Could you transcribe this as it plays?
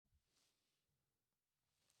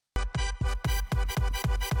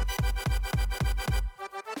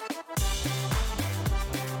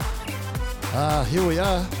Here we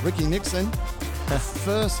are, Ricky Nixon.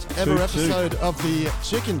 First ever episode of the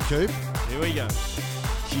Chicken Coop. Here we go.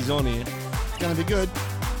 She's on here. It's going to be good.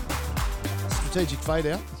 Strategic fade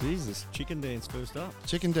out. Jesus, chicken dance first up.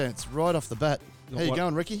 Chicken dance right off the bat. How you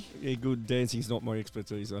going, Ricky? Yeah, good. Dancing's not my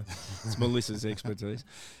expertise, though. It's Melissa's expertise.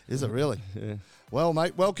 Is it really? Yeah. Well,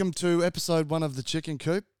 mate, welcome to episode 1 of the Chicken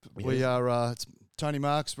Coop. Yeah. We are it's Tony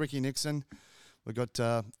Marks, Ricky Nixon. We've got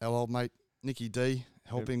our old mate Nicky D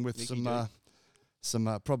helping with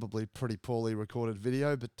some probably pretty poorly recorded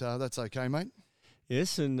video, but that's okay, mate.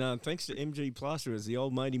 Yes, and thanks to MG Plasterers, the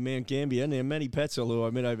old mate in Mount Gambier. Now, Matty Patzel, who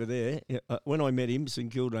I met over there, when I met him,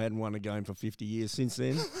 St Kilda hadn't won a game for 50 years. Since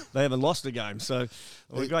then, they haven't lost a game. So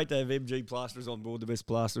it's great to have MG Plasterers on board, the best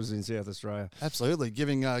plasterers in South Australia. Absolutely,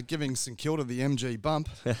 giving St Kilda the MG bump.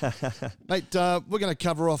 Mate, we're going to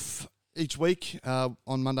cover off each week on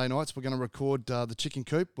Monday nights. We're going to record the Chicken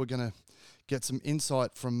Coop. We're going to get some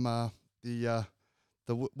insight from the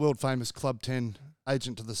world-famous Club 10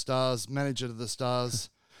 agent to the Stars, manager to the Stars,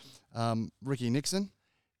 Ricky Nixon.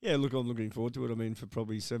 Yeah, look, I'm looking forward to it. I mean, for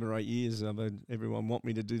probably 7 or 8 years, I've had everyone want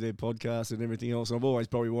me to do their podcast and everything else. I've always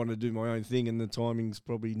probably wanted to do my own thing, and the timing's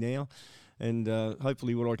probably now. And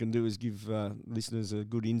hopefully what I can do is give listeners a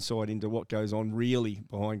good insight into what goes on really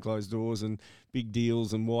behind closed doors and big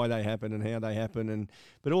deals and why they happen and how they happen.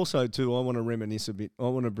 But also, too, I want to reminisce a bit. I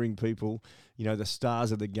want to bring people, the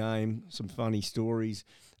stars of the game, some funny stories,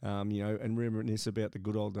 and reminisce about the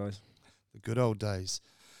good old days. The good old days.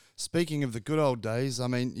 Speaking of the good old days, I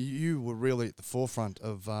mean, you were really at the forefront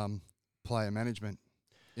of player management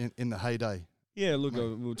in the heyday. Yeah, look,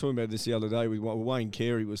 we were talking about this the other day. Wayne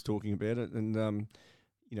Carey was talking about it, and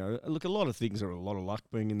look, a lot of things are a lot of luck,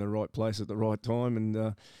 being in the right place at the right time.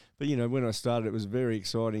 And but when I started, it was very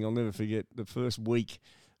exciting. I'll never forget the first week,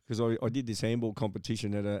 because I did this handball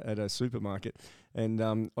competition at a supermarket, and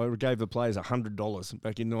I gave the players $100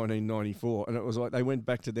 back in 1994, and it was like they went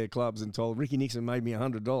back to their clubs and told Ricky Nixon made me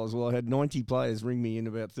 $100. Well, I had 90 players ring me in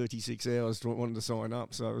about 36 hours wanting to sign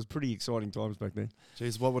up, so it was pretty exciting times back then.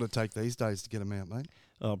 Geez, what would it take these days to get them out, mate?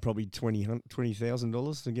 Probably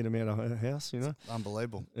 $20,000 to get them out of a house,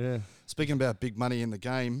 Unbelievable. Yeah. Speaking about big money in the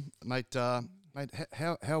game, mate,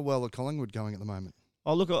 how well are Collingwood going at the moment?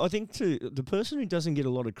 Oh, look, I think, too, the person who doesn't get a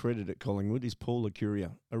lot of credit at Collingwood is Paul Lacuria,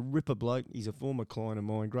 a ripper bloke. He's a former client of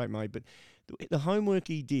mine, great mate. But the homework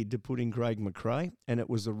he did to put in Craig McRae, and it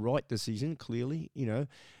was the right decision, clearly,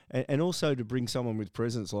 and also to bring someone with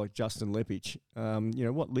presence like Justin Lepich.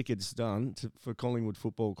 What Lickett's done for Collingwood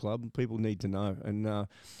Football Club, people need to know. And,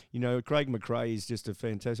 Craig McRae is just a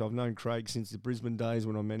fantastic. I've known Craig since the Brisbane days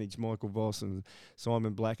when I managed Michael Voss and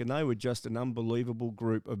Simon Black, and they were just an unbelievable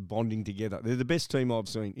group of bonding together. They're the best team I've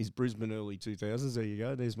seen is Brisbane early 2000s. There you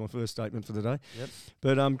go. There's my first statement for the day. Yep.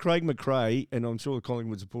 But Craig McRae, and I'm sure the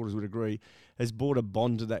Collingwood supporters would agree, has brought a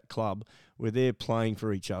bond to that club where they're playing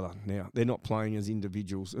for each other now. They're not playing as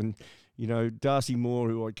individuals. And, Darcy Moore,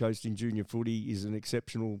 who I coached in junior footy, is an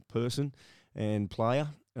exceptional person and player.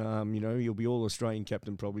 He'll be all-Australian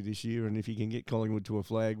captain probably this year, and if he can get Collingwood to a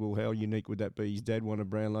flag, well, how unique would that be? His dad won a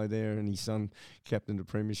Brownlow there, and his son captained a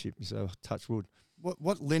premiership, so touch wood.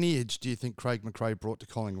 What lineage do you think Craig McRae brought to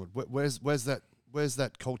Collingwood? Where's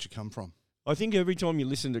that culture come from? I think every time you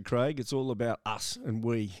listen to Craig, it's all about us and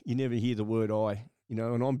we. You never hear the word I, and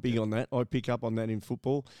I'm big on that. I pick up on that in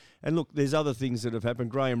football. And look, there's other things that have happened.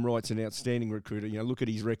 Graham Wright's an outstanding recruiter. Look at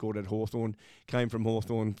his record at Hawthorn. Came from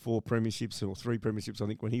Hawthorn 4 premierships or 3 premierships, I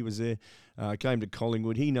think, when he was there. Came to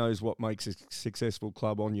Collingwood. He knows what makes a successful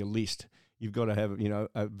club on your list. You've got to have,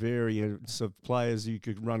 a variance of players who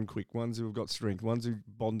could run quick, ones who have got strength, ones who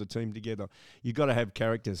bond the team together. You've got to have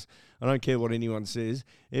characters. I don't care what anyone says.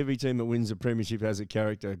 Every team that wins a premiership has a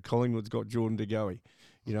character. Collingwood's got Jordan De Goey.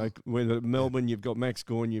 Whether Melbourne, you've got Max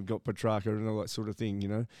Gawn, you've got Petrarca and all that sort of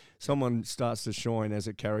thing, Someone starts to shine as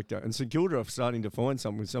a character. And St Kilda are starting to find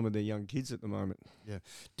some with some of their young kids at the moment. Yeah.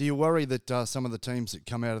 Do you worry that some of the teams that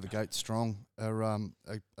come out of the gate strong are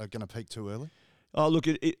going to peak too early? Oh, look,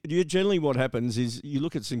 generally what happens is you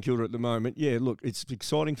look at St Kilda at the moment. Yeah, look, it's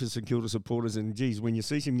exciting for St Kilda supporters. And, geez, when you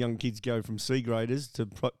see some young kids go from C graders to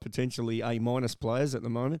potentially A-minus players at the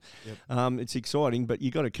moment, yep. It's exciting, but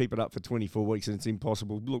you've got to keep it up for 24 weeks, and it's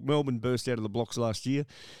impossible. Look, Melbourne burst out of the blocks last year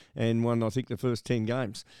and won, I think, the first 10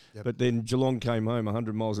 games. Yep. But then Geelong came home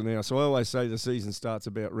 100 miles an hour. So I always say the season starts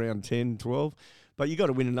about round 10, 12. But you've got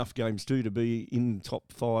to win enough games, too, to be in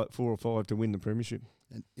top 4 or 5 to win the premiership.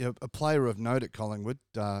 And, a player of note at Collingwood,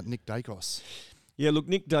 Nick Dacos. Yeah, look,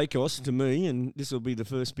 Nick Dacos, to me, and this will be the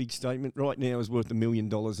first big statement, right now is worth $1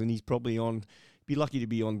 million, and he's probably on be lucky to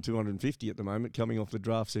be on 250 at the moment, coming off the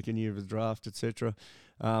draft, second year of the draft, etc.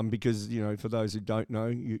 Because, for those who don't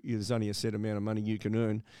know, there's only a set amount of money you can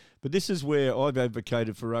earn. But this is where I've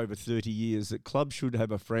advocated for over 30 years that clubs should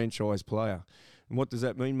have a franchise player. And what does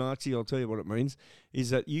that mean, Marksy? I'll tell you what it means, is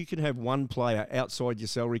that you can have one player outside your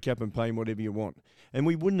salary cap and pay him whatever you want. And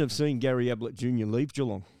we wouldn't have seen Gary Ablett Jr. leave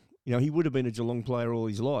Geelong. He would have been a Geelong player all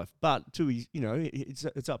his life. But to his,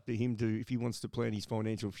 it's up to him to, if he wants to plan his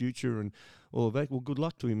financial future and all of that, well, good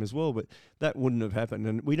luck to him as well. But that wouldn't have happened.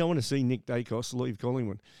 And we don't want to see Nick Dacos leave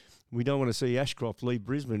Collingwood. We don't want to see Ashcroft leave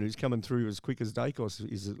Brisbane, who's coming through as quick as Dacos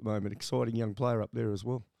is at the moment. Exciting young player up there as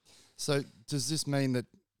well. So does this mean that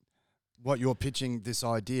what you're pitching, this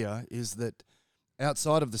idea, is that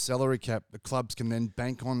outside of the salary cap, the clubs can then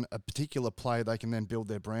bank on a particular player they can then build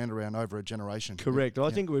their brand around over a generation? Correct.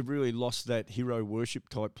 I think we've really lost that hero worship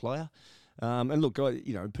type player. And look,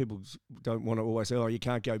 people don't want to always say, you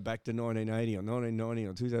can't go back to 1980 or 1990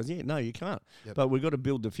 or 2000. Yeah, no, you can't. Yep. But we've got to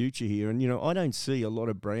build the future here. And, I don't see a lot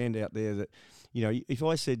of brand out there that, if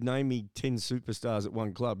I said, name me 10 superstars at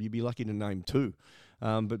one club, you'd be lucky to name 2.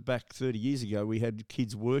 But back 30 years ago, we had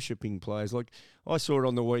kids worshipping players. Like I saw it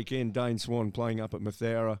on the weekend, Dane Swan playing up at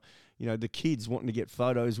Mathara. The kids wanting to get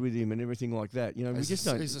photos with him and everything like that. We just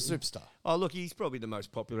don't. He's a superstar. Oh, look, he's probably the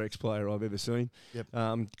most popular ex-player I've ever seen. Yep.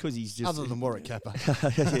 Because he's just other than Warwick Kappa.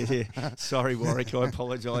 yeah. Sorry, Warwick. I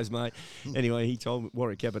apologise, mate. Anyway,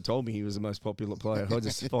 Warwick Kappa told me he was the most popular player. I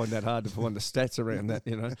just find that hard to find the stats around that.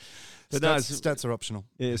 But stats are optional.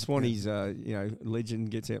 Yeah, Swanee's legend,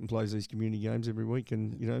 gets out and plays these community games every week,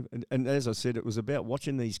 and and as I said, it was about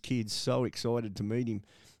watching these kids so excited to meet him.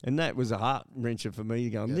 And that was a heart wrencher for me,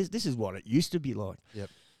 going, this is what it used to be like. Yep.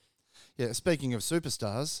 Yeah, speaking of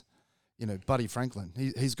superstars, Buddy Franklin,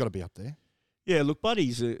 he's got to be up there. Yeah, look,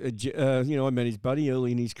 Buddy's, I met his Buddy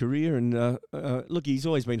early in his career, and look, he's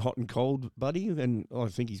always been hot and cold, Buddy, and I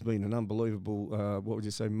think he's been an unbelievable,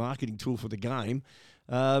 marketing tool for the game.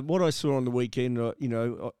 What I saw on the weekend,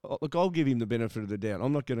 look, I'll give him the benefit of the doubt.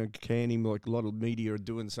 I'm not going to can him like a lot of media are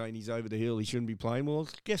doing, saying he's over the hill, he shouldn't be playing. Well,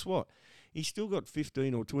 guess what? He's still got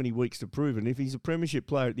 15 or 20 weeks to prove, and if he's a premiership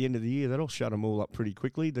player at the end of the year, that'll shut them all up pretty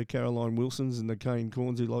quickly. The Caroline Wilsons and the Kane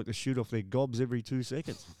Corns who like to shoot off their gobs every 2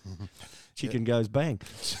 seconds. Chicken goes bang.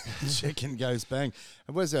 Chicken goes bang.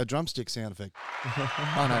 And where's our drumstick sound effect?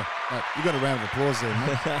 Oh, no. You got a round of applause there,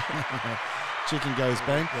 mate. Chicken goes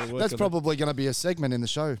bang. That's probably going to be a segment in the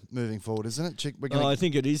show moving forward, isn't it? I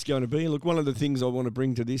think it is going to be. Look, one of the things I want to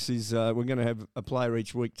bring to this is we're going to have a player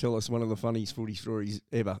each week tell us one of the funniest footy stories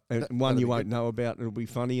ever. And one you won't know about. It'll be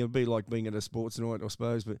funny. It'll be like being at a sports night, I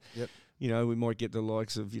suppose. But, we might get the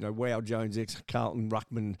likes of, Wow Jones, ex-Carlton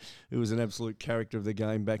Ruckman, who was an absolute character of the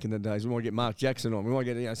game back in the days. We might get Mark Jackson on. We might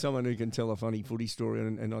get someone who can tell a funny footy story,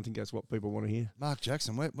 and I think that's what people want to hear. Mark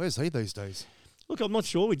Jackson, where's he these days? Look, I'm not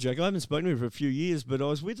sure with Jack. I haven't spoken to him for a few years, but I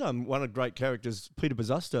was with one of the great characters, Peter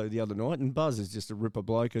Bazzusto, the other night, and Buzz is just a ripper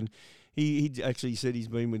bloke, and he actually said he's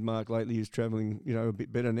been with Mark lately. He's travelling, a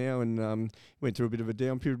bit better now, and went through a bit of a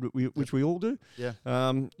down period, which we all do. Yeah.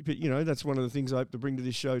 But that's one of the things I hope to bring to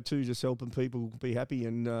this show too, just helping people be happy,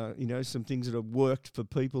 and some things that have worked for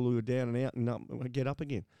people who are down and out and up, get up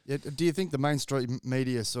again. Yeah. Do you think the mainstream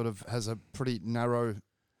media sort of has a pretty narrow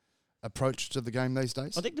approach to the game these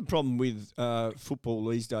days? I think the problem with football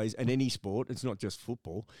these days, and any sport, it's not just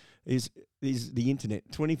football, is the internet.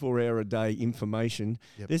 24-hour-a-day information.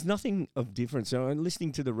 Yep. There's nothing of difference. So I'm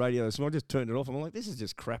listening to the radio, so I just turned it off. I'm like, this is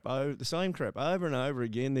just crap, the same crap over and over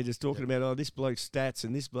again. They're just talking about, this bloke's stats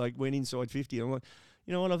and this bloke went inside 50. I'm like,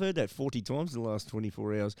 you know what, I've heard that 40 times in the last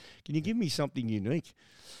 24 hours. Can you give me something unique?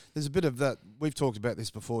 There's a bit of that. We've talked about this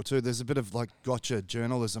before too. There's a bit of like gotcha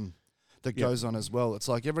journalism that goes on as well. It's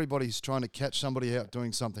like everybody's trying to catch somebody out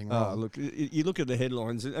doing something wrong. Look, you look at the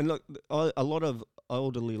headlines, and look, a lot of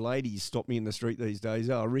elderly ladies stop me in the street these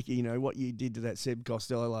days. Oh, Ricky, what you did to that Seb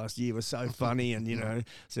Costello last year was so funny, and,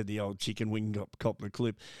 said the old chicken wing cop the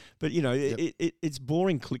clip. But, it's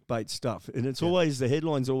boring clickbait stuff, and it's always, the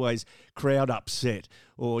headline's always crowd upset,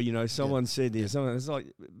 or, someone said this. It's like,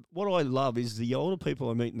 what I love is the older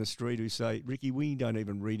people I meet in the street who say, Ricky, we don't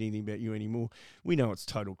even read anything about you anymore. We know it's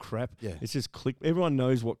total crap. Yeah. It's just everyone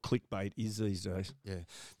knows what clickbait is these days. Yeah.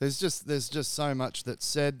 There's just so much that's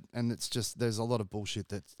said, and there's a lot of bullshit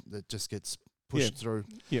that just gets pushed through.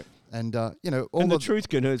 Yeah. And, the truth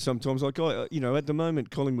can hurt sometimes. Like, at the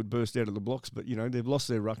moment, Collingwood burst out of the blocks, but, they've lost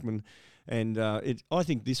their ruckman. And I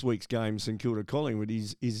think this week's game, St Kilda Collingwood,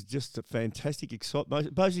 is just a fantastic,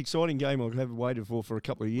 most exciting game I've ever waited for a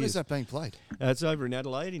couple of years. Where's that being played? It's over in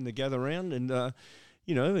Adelaide in the Gather Round, and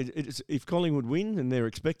you know, if Collingwood win and they're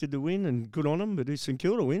expected to win and good on them, but if St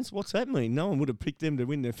Kilda wins, what's that mean? No one would have picked them to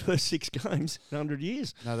win their first 6 games in 100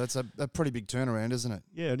 years. No, that's a pretty big turnaround, isn't it?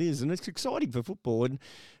 Yeah, it is, and it's exciting for football. And,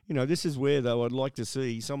 you know, this is where, though, I'd like to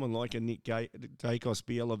see someone like a Nick Dacos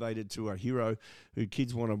be elevated to a hero who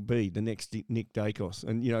kids want to be, the next Nick Dacos.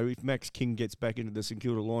 And, you know, if Max King gets back into the St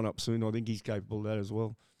Kilda lineup soon, I think he's capable of that as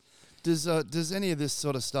well. Does any of this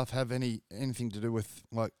sort of stuff have anything to do with,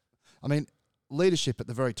 like, I mean, leadership at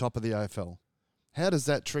the very top of the AFL? How does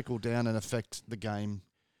that trickle down and affect the game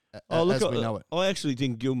as we know it? I actually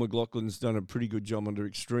think Gil McLaughlin's done a pretty good job under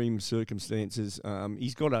extreme circumstances.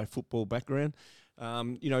 He's got a football background.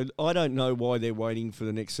 You know, I don't know why they're waiting for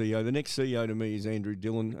the next CEO. The next CEO to me is Andrew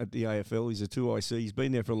Dillon at the AFL. He's a 2IC. He's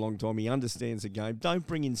been there for a long time. He understands the game. Don't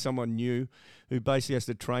bring in someone new who basically has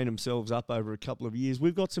to train themselves up over a couple of years.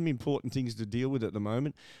 We've got some important things to deal with at the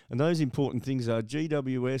moment, and those important things are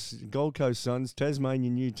GWS, Gold Coast Suns,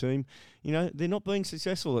 Tasmanian new team. You know, they're not being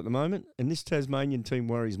successful at the moment, and this Tasmanian team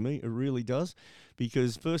worries me. It really does,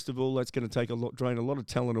 because first of all, that's going to drain a lot of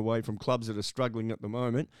talent away from clubs that are struggling at the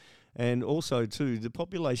moment. And also, too, the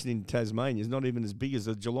population in Tasmania is not even as big as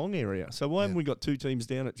the Geelong area. So why haven't we got 2 teams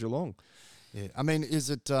down at Geelong? Yeah, I mean, is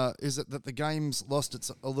it that the game's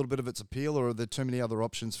lost a little bit of its appeal, or are there too many other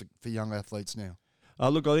options for young athletes now?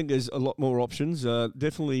 Look, I think there's a lot more options.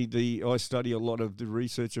 Definitely, I study a lot of the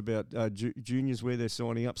research about juniors, where they're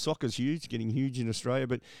signing up. Soccer's huge, getting huge in Australia.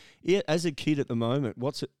 But as a kid at the moment,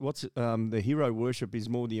 what's the hero worship is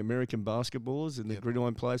more the American basketballers and the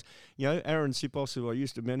gridiron players. You know, Aaron Sipos, who I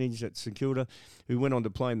used to manage at St Kilda, who went on to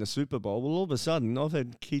play in the Super Bowl. Well, all of a sudden, I've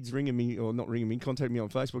had kids contact me on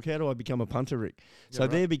Facebook. How do I become a punter, Rick? So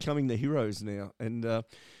they're becoming the heroes now. And,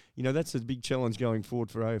 you know, that's a big challenge going forward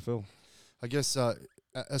for AFL. I guess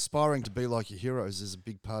aspiring to be like your heroes is a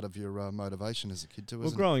big part of your motivation as a kid too, isn't it?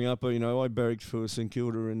 Well, growing up, you know, I barracked for St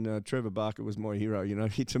Kilda, and Trevor Barker was my hero. You know,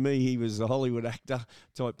 to me, he was a Hollywood actor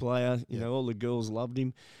type player. You know, all the girls loved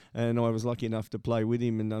him, and I was lucky enough to play with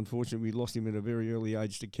him. And unfortunately, we lost him at a very early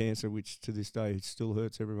age to cancer, which to this day it still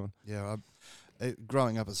hurts everyone. Yeah,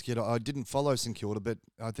 growing up as a kid, I didn't follow St Kilda, but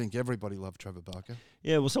I think everybody loved Trevor Barker.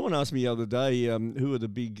 Yeah, well, someone asked me the other day, who are the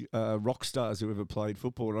big rock stars who ever played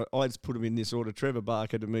football? And I just put them in this order. Trevor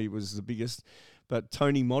Barker, to me, was the biggest. But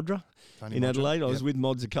Tony Modra in Adelaide, I was with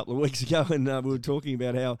Mods a couple of weeks ago, and we were talking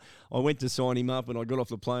about how I went to sign him up, and I got off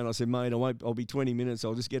the plane. I said, mate, I'll be 20 minutes.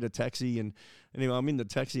 I'll just get a taxi. And anyway, I'm in the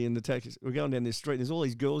taxi, and we're going down this street, and there's all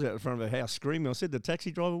these girls out in front of a house screaming. I said to the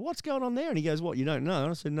taxi driver, what's going on there? And he goes, what, you don't know? And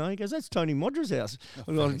I said, no. He goes, that's Tony Modra's house.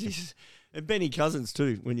 I go, Jesus. And Benny Cousins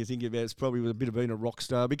too, when you think about it, it's probably a bit of being a rock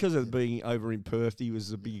star. Because of being over in Perth, he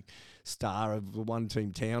was a big star of the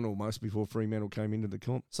one-team town almost before Fremantle came into the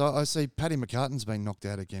comp. So I see Paddy McCartan's been knocked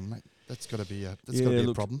out again, mate. That's got to be a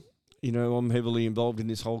problem. You know, I'm heavily involved in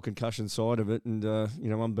this whole concussion side of it, and, you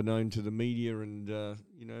know, unbeknown to the media and,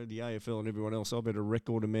 you know, the AFL and everyone else, I've had a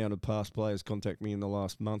record amount of past players contact me in the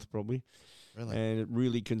last month probably. Really? And it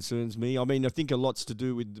really concerns me. I mean, I think a lot's to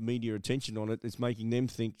do with the media attention on it. It's making them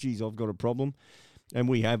think, geez, I've got a problem. And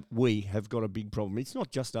we have got a big problem. It's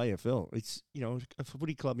not just AFL. It's, you know, a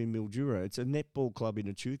footy club in Mildura. It's a netball club in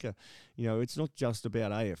Echuca. You know, it's not just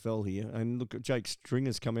about AFL here. And look, Jake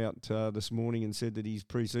Stringer's come out this morning and said that his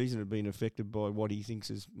pre-season had been affected by what he thinks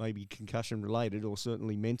is maybe concussion related or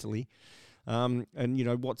certainly mentally. And, you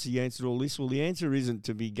know, what's the answer to all this? Well, the answer isn't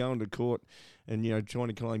to be going to court and, you know, trying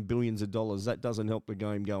to claim billions of dollars. That doesn't help the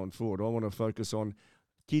game going forward. I want to focus on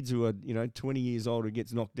kids who are, you know, 20 years old who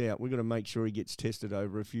gets knocked out. We've got to make sure he gets tested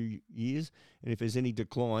over a few years. And if there's any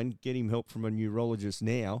decline, get him help from a neurologist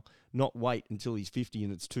now, not wait until he's 50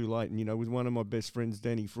 and it's too late. And, you know, with one of my best friends,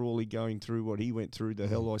 Danny Frawley, going through what he went through, the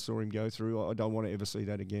hell I saw him go through, I don't want to ever see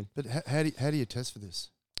that again. But how do you test for this?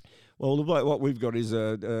 Well, what we've got is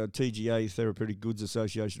a TGA, Therapeutic Goods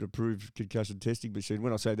Association approved concussion testing machine.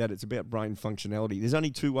 When I say that, it's about brain functionality. There's only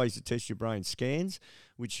 2 ways to test your brain. Scans,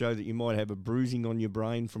 which show that you might have a bruising on your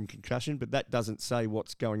brain from concussion, but that doesn't say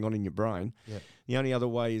what's going on in your brain. Yeah. The only other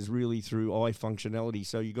way is really through eye functionality.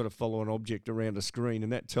 So you've got to follow an object around a screen,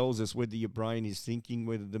 and that tells us whether your brain is thinking,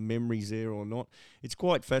 whether the memory's there or not. It's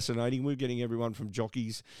quite fascinating. We're getting everyone from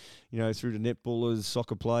jockeys, you know, through to netballers,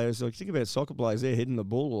 soccer players. Like, think about soccer players, they're heading the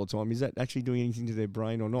ball all the time. Is that actually doing anything to their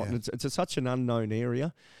brain or not? Yeah. And it's such an unknown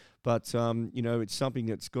area. But, you know, it's something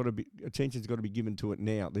that's got to be, attention's got to be given to it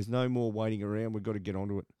now. There's no more waiting around. We've got to get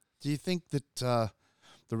onto it. Do you think that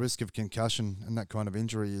the risk of concussion and that kind of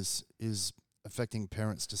injury is affecting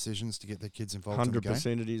parents' decisions to get their kids involved in the game?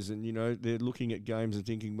 100% it is. And, you know, they're looking at games and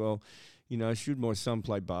thinking, well, you know, should my son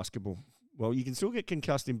play basketball? Well, you can still get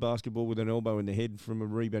concussed in basketball with an elbow in the head from a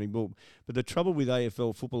rebounding ball. But the trouble with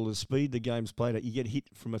AFL football, the speed the game's played at, you get hit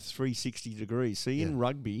from a 360 degrees. See, in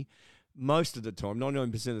rugby, most of the time,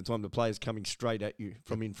 99% of the time, the player's coming straight at you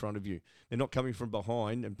from in front of you. They're not coming from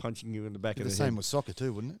behind and punching you in the back of the head. The same with soccer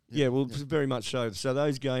too, wouldn't it? Yeah, well, very much so. So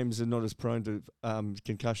those games are not as prone to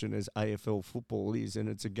concussion as AFL football is, and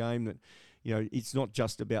it's a game that, it's not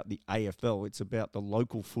just about the AFL, it's about the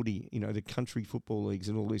local footy, the country football leagues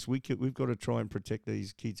and all this. We've got to try and protect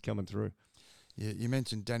these kids coming through. Yeah, you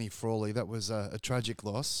mentioned Danny Frawley. That was a tragic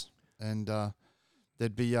loss, and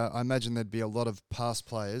there'd be, I imagine there'd be a lot of past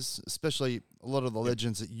players, especially a lot of the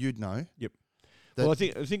legends that you'd know. Yep. Well, I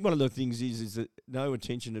think one of the things is that no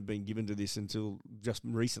attention had been given to this until just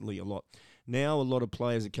recently a lot. Now a lot of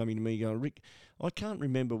players are coming to me going, Rick, I can't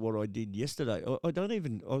remember what I did yesterday.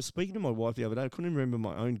 I was speaking to my wife the other day, I couldn't remember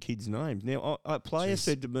my own kids' names. Now, a player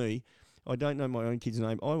said to me, I don't know my own kid's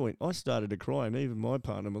name. I started to cry, and even my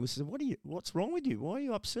partner, Melissa, said, what's wrong with you? Why are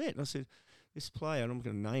you upset? And I said, this player, and I'm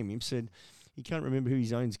going to name him, said, he can't remember who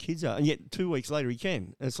his own kids are. And yet 2 weeks later he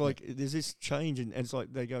can. And it's like there's this change, and it's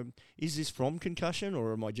like they go, is this from concussion,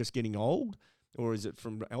 or am I just getting old? Or is it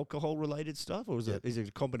from alcohol-related stuff? Or is it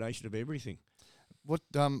a combination of everything? What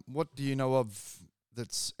do you know of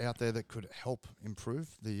that's out there that could help improve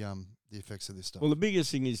the effects of this stuff? Well, the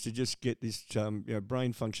biggest thing is to just get this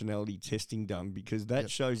brain functionality testing done, because that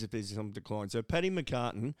shows if there's some decline. So Paddy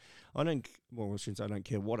McCartan, I shouldn't say I don't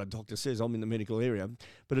care what a doctor says. I'm in the medical area.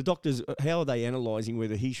 But a doctor's, how are they analysing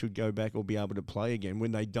whether he should go back or be able to play again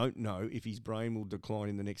when they don't know if his brain will decline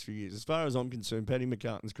in the next few years? As far as I'm concerned, Paddy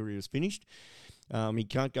McCartan's career is finished. He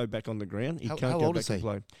can't go back on the ground. How old is he? And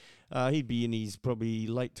play. He'd be in his probably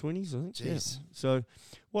late 20s, I think. Jeez. Yeah. So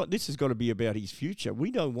this has got to be about his future.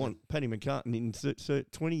 We don't want Paddy McCartan in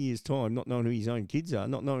 20 years' time not knowing who his own kids are,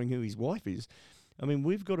 not knowing who his wife is. I mean,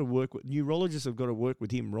 we've got to neurologists have got to work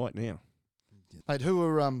with him right now. Mate, who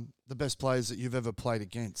are the best players that you've ever played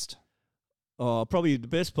against? Oh, probably the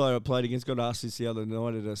best player I played against, got asked this the other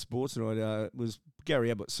night at a sports night, was Gary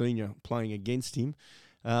Ablett Sr. playing against him.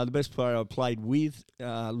 The best player I played with,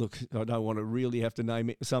 look, I don't want to really have to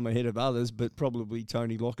name some ahead of others, but probably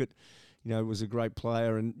Tony Lockett, was a great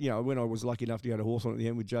player. And, when I was lucky enough to go to Hawthorn at the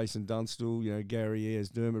end with Jason Dunstall, Gary Ayres,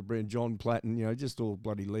 Dermot Brent, John Platten, just all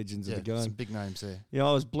bloody legends of the game. Some big names there.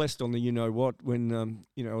 I was blessed on the you-know-what when,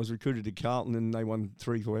 I was recruited to Carlton and they won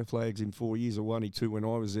 3 flags in 4 years, or won 2 when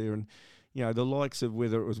I was there. And, the likes of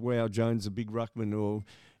whether it was Wow Jones, a big ruckman, or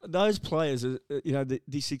those players,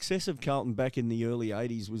 the success of Carlton back in the early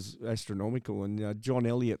 80s was astronomical. And John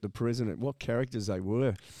Elliott, the president, what characters they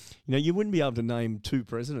were. You wouldn't be able to name 2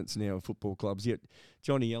 presidents now of football clubs, yet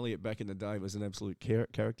Johnny Elliott back in the day was an absolute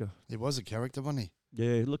character. He was a character, wasn't he?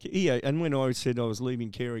 Yeah, look, and when I said I was leaving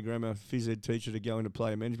Carey Grammar phys ed teacher to go into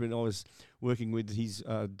player management, I was working with his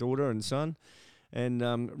daughter and son. And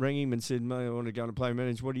rang him and said, mate, I want to go and play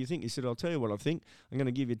manager. What do you think? He said, I'll tell you what I think. I'm going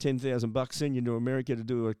to give you $10,000, send you to America to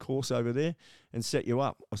do a course over there and set you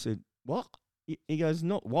up. I said, what? He goes,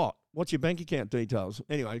 not what? What's your bank account details?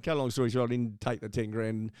 Anyway, cut a long story short, I didn't take the 10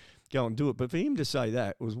 grand and go and do it. But for him to say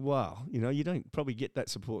that was, wow. You don't probably get that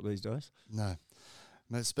support these days. No.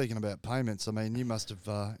 Now, speaking about payments, I mean, you must have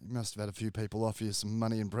had a few people offer you some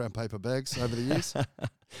money in brown paper bags over the years.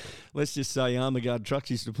 Let's just say Armaguard trucks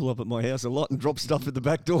used to pull up at my house a lot and drop stuff at the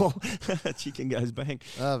back door. Chicken goes bang.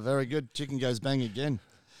 Ah, very good. Chicken goes bang again.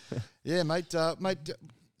 Yeah, mate.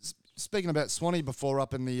 Speaking about Swanee before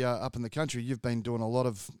up in the country, you've been doing a lot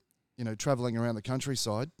of travelling around the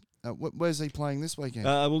countryside. Where's he playing this weekend?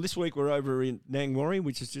 Well, this week we're over in Nangwarry,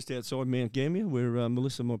 which is just outside Mount Gambier, where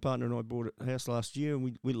Melissa, my partner, and I bought a house last year,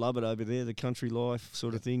 and we love it over there, the country life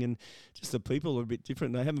sort of thing, and just the people are a bit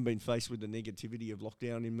different. They haven't been faced with the negativity of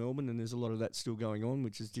lockdown in Melbourne, and there's a lot of that still going on,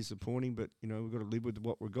 which is disappointing, but, we've got to live with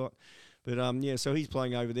what we've got. But, so he's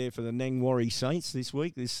playing over there for the Nangwarry Saints this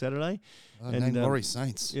Saturday. Nangwarry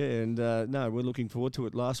Saints. Yeah, and we're looking forward to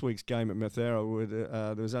it. Last week's game at Mathara, where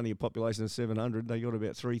there was only a population of 700, they got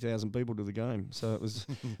about 3,000 people to the game. So it was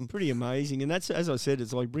pretty amazing. And that's, as I said,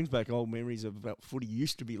 it's like brings back old memories of what footy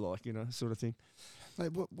used to be like, sort of thing.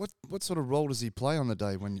 Mate, what sort of role does he play on the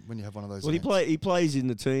day when you have one of those? Well, he plays in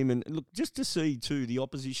the team, and look, just to see too the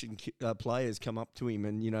opposition players come up to him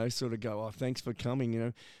and sort of go, "Oh, thanks for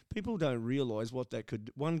coming." People don't realise what that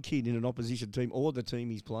could. One kid in an opposition team or the team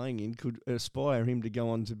he's playing in could aspire him to go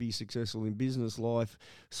on to be successful in business, life,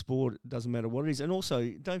 sport. Doesn't matter what it is. And also,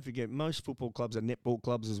 don't forget, most football clubs are netball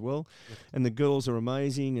clubs as well, and the girls are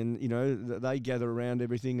amazing, and they gather around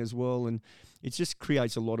everything as well, and it just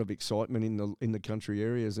creates a lot of excitement in the country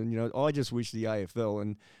areas. And I just wish the AFL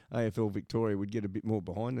and AFL Victoria would get a bit more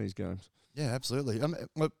behind these games. Yeah, absolutely.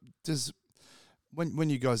 When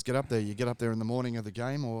you guys get up there, you get up there in the morning of the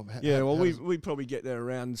game, or we probably get there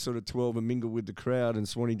around sort of 12 and mingle with the crowd, and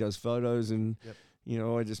Swanee does photos, and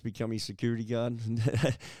I just become his security guard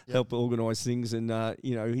and help organise things, and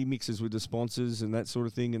he mixes with the sponsors and that sort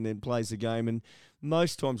of thing, and then plays the game. And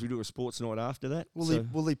most times we do a sports night after that.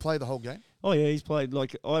 Will he play the whole game? Oh yeah, he's played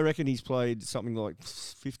I reckon he's played something like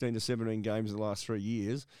 15 to 17 games in the last 3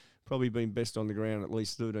 years. Probably been best on the ground at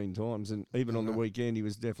least 13 times, and even on the weekend he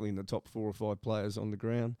was definitely in the top 4 or 5 players on the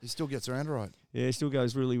ground. He still gets around right. Yeah, he still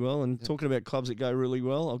goes really well. And talking about clubs that go really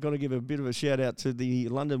well, I've got to give a bit of a shout out to the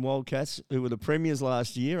London Wildcats, who were the premiers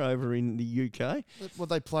last year over in the UK. Well,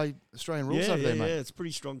 they play Australian rules over there, mate. Yeah, it's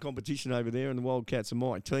pretty strong competition over there, and the Wildcats are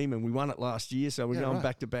my team, and we won it last year, so we're going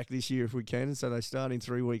back to back this year if we can. So they start in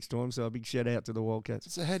 3 weeks' time. So a big shout out to the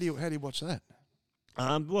Wildcats. So how do you watch that?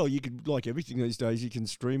 Well, you could, like everything these days, you can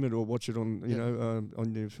stream it or watch it on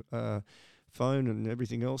on your phone and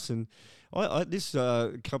everything else. And this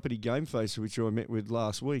company Game Face, which I met with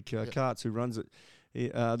last week, Carts, who runs it,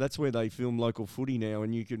 that's where they film local footy now,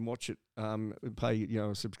 and you can watch it, pay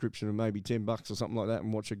a subscription of maybe $10 or something like that,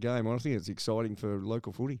 and watch a game. I think it's exciting for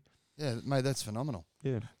local footy. Yeah, mate, that's phenomenal.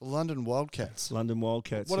 Yeah, London Wildcats. What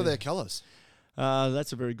are their colours?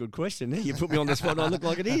 That's a very good question. You put me on the spot. I look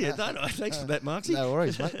like an idiot, don't I? Thanks for that, Marksy. No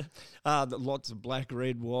worries, mate. Lots of black,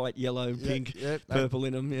 red, white, yellow, pink, purple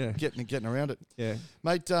in them. Yeah, getting around it. Yeah,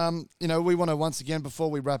 mate. We want to once again, before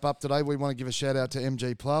we wrap up today, we want to give a shout out to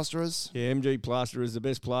MG Plasterers. Yeah, MG Plasterers, the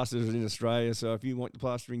best plasterers in Australia. So if you want the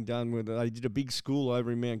plastering done, they did a big school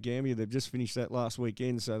over in Mount Gambier. They've just finished that last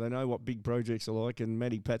weekend, so they know what big projects are like. And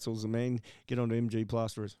Matty Patzel's the man. Get on to MG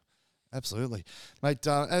Plasterers. Absolutely, mate.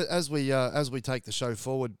 As we take the show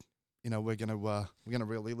forward, we're gonna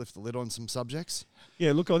really lift the lid on some subjects.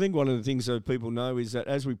 Yeah, look, I think one of the things that people know is that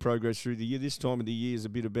as we progress through the year, this time of the year is a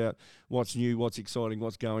bit about what's new, what's exciting,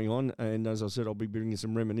 what's going on. And as I said, I'll be bringing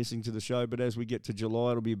some reminiscing to the show. But as we get to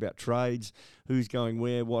July, it'll be about trades, who's going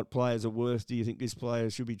where, what players are worth. Do you think this player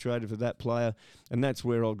should be traded for that player? And that's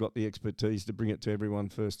where I've got the expertise to bring it to everyone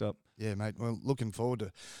first up. Yeah, mate. Well, looking forward to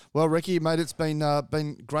it. Well, Ricky, mate, it's been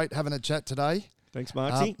great having a chat today. Thanks,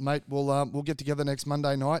 Marksy. Mate, we'll get together next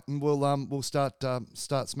Monday night and we'll start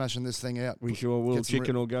smashing this thing out. We sure will.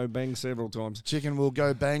 Chicken will go bang several times. Chicken will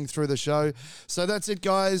go bang through the show. So that's it,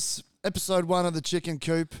 guys. Episode 1 of the Chicken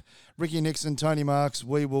Coop. Ricky Nixon, Tony Marks.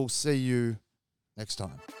 We will see you next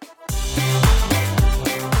time.